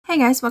Hey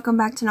guys, welcome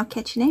back to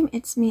nocatchyname.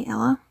 It's me,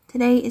 Ella.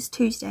 Today is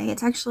Tuesday.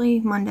 It's actually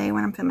Monday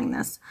when I'm filming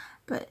this,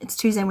 but it's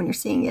Tuesday when you're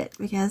seeing it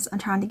because I'm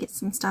trying to get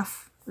some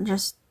stuff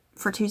just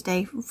for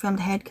Tuesday filmed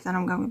ahead because I know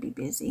I'm going to be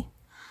busy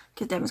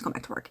because Devin's going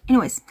back to work.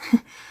 Anyways,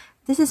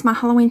 this is my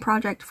Halloween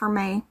project for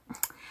May.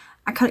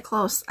 I cut it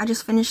close. I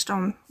just finished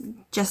them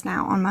just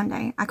now on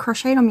Monday. I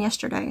crocheted them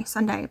yesterday,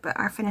 Sunday, but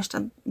I finished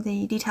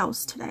the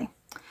details today.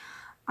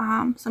 So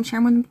I'm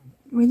sharing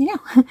with you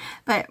now.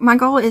 But my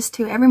goal is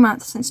to, every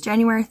month since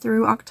January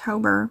through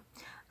October,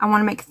 I want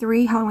to make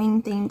 3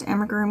 Halloween themed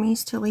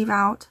amigurumis to leave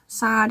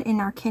outside in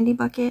our candy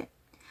bucket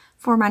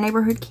for my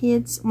neighborhood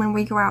kids when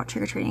we go out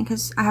trick-or-treating,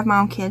 because I have my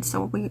own kids,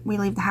 so we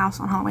leave the house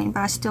on Halloween, but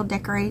I still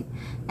decorate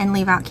and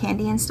leave out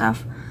candy and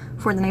stuff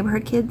for the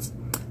neighborhood kids.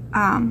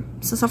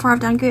 So far I've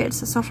done good.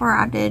 So far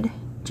I did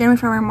January,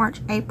 February, March,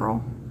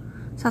 April,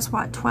 so that's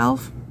what,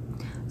 12?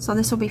 So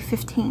this will be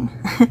 15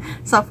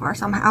 so far,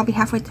 so I'll be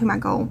halfway through my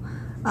goal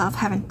of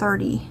having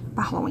 30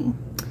 by Halloween.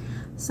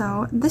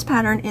 So this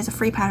pattern is a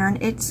free pattern.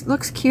 It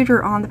looks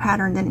cuter on the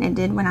pattern than it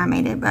did when I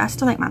made it, but I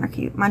still think mine are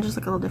cute. Mine just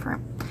look a little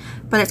different.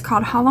 But it's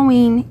called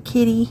Halloween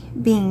Kitty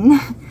Bean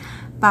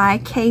by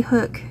K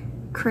Hook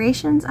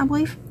Creations, I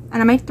believe.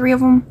 And I made 3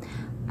 of them,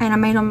 and I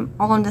made them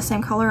all in the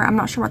same color. I'm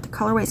not sure what the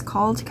colorway is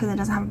called because it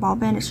doesn't have a ball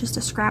bend. It's just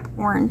a scrap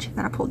orange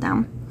that I pulled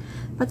down.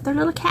 But they're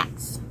little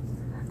cats.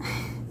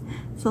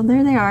 So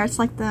there they are. It's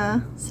like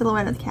the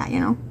silhouette of the cat, you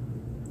know.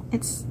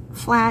 It's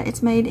flat.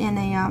 It's made in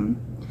a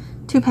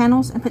 2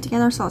 panels and put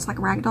together, so it's like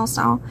a ragdoll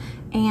style.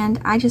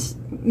 And I just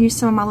used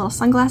some of my little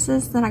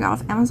sunglasses that I got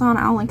off Amazon.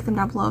 I'll link them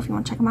down below if you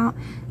want to check them out.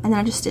 And then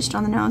I just stitched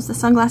on the nose. The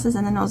sunglasses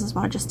and the nose is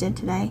what I just did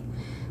today.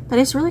 But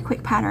it's a really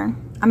quick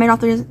pattern. I made all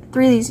three of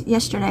these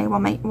yesterday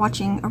while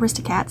watching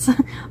Aristocats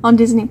on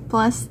Disney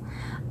Plus.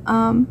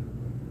 And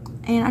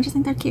I just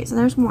think they're cute. So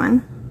there's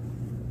one.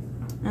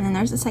 And then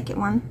there's the second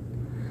one.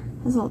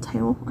 His little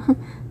tail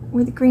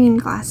with green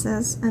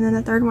glasses, and then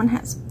the third one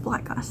has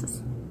black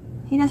glasses.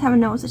 He does have a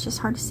nose, it's just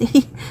hard to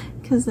see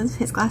because of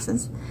his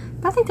glasses.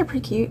 But I think they're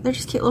pretty cute. They're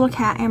just cute little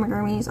cat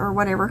amigurumis or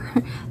whatever.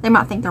 They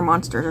might think they're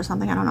monsters or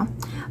something, I don't know.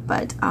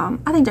 But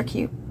I think they're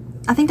cute.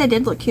 I think they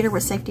did look cuter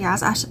with safety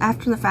eyes.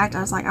 After the fact,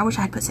 I was like, I wish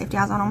I had put safety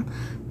eyes on them.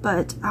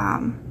 But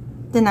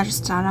then I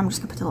just decided I'm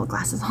just going to put the little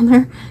glasses on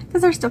there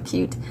because they're still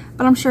cute.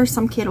 But I'm sure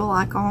some kid will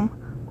like them.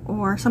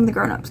 Or some of the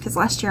grown-ups, because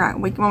last year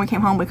when we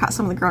came home we caught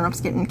some of the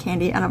grown-ups getting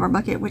candy out of our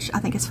bucket, which I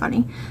think is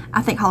funny.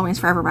 I think Halloween's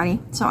for everybody,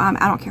 so I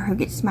don't care who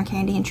gets my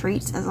candy and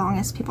treats as long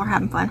as people are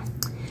having fun.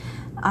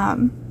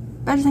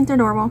 But I just think they're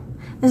adorable.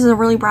 This is a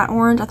really bright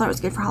orange. I thought it was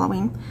good for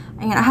Halloween,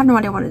 and I have no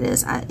idea what it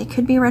is. It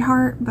could be a red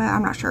heart, but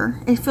I'm not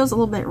sure. It feels a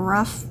little bit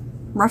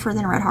rougher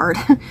than a red heart.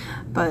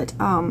 But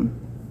I'm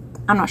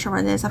not sure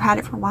what it is. I've had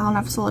it for a while and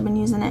I've slowly been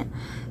using it,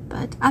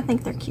 but I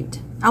think they're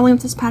cute. I'll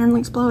leave this pattern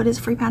links below. It is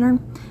a free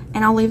pattern.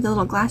 And I'll leave the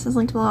little glasses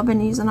linked below. I've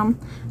been using them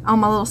on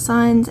my little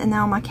sons and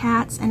now on my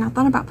cats. And I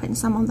thought about putting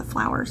some on the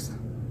flowers,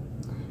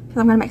 because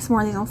I'm going to make some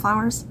more of these little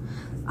flowers.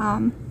 But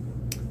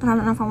I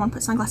don't know if I want to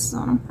put sunglasses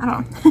on them. I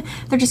don't know.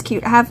 They're just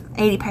cute. I have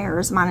 80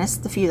 pairs minus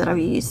the few that I've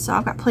used. So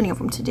I've got plenty of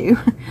them to do.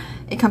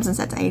 It comes in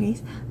sets of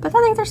 80s. But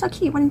I think they're so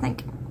cute. What do you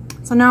think?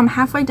 So now I'm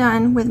halfway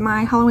done with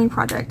my Halloween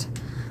project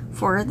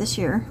for this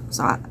year.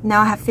 So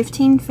now I have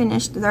 15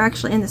 finished. They're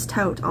actually in this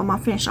tote. All my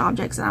finished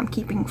objects that I'm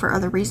keeping for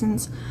other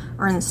reasons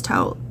are in this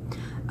tote.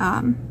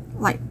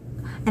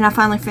 And I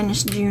finally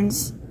finished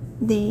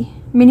the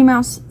Minnie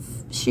Mouse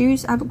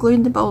shoes. I've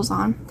glued the bows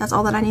on. That's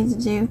all that I needed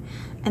to do.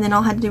 And then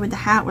all I had to do with the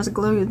hat was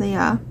glue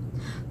the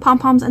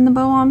pom-poms and the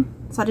bow on.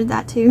 So I did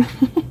that too.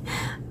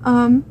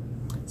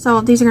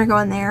 So these are going to go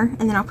in there,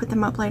 and then I'll put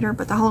them up later.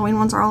 But the Halloween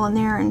ones are all in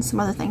there, and some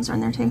other things are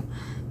in there too.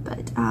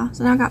 But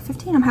so now I got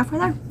 15. I'm halfway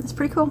there. That's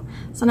pretty cool.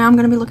 So now I'm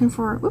going to be looking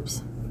for,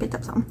 oops, picked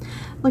up something.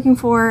 Looking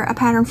for a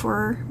pattern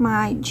for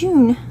my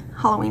June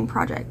Halloween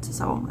project.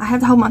 So I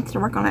have the whole month to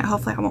work on it.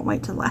 Hopefully I won't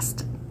wait till the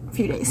last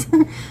few days.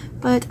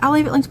 But I'll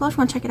leave it linked below if you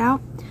want to check it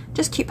out.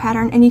 Just cute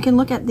pattern, and you can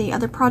look at the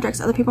other projects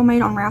other people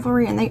made on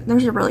Ravelry, and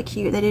those are really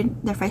cute. They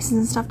did their faces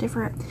and stuff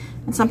different,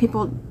 and some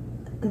people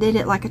did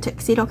it like a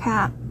tuxedo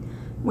cat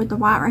with the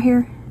white right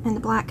here and the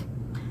black.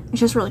 It's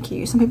just really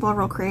cute. Some people are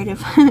real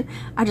creative.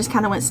 I just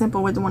kind of went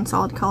simple with the one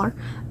solid color,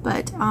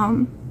 but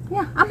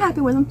yeah, I'm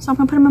happy with them. So I'm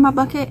gonna put them in my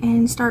bucket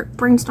and start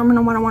brainstorming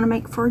on what I want to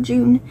make for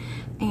June.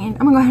 And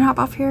I'm gonna go ahead and hop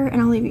off here,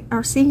 and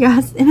I'll see you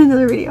guys in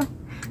another video.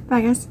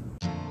 Bye guys.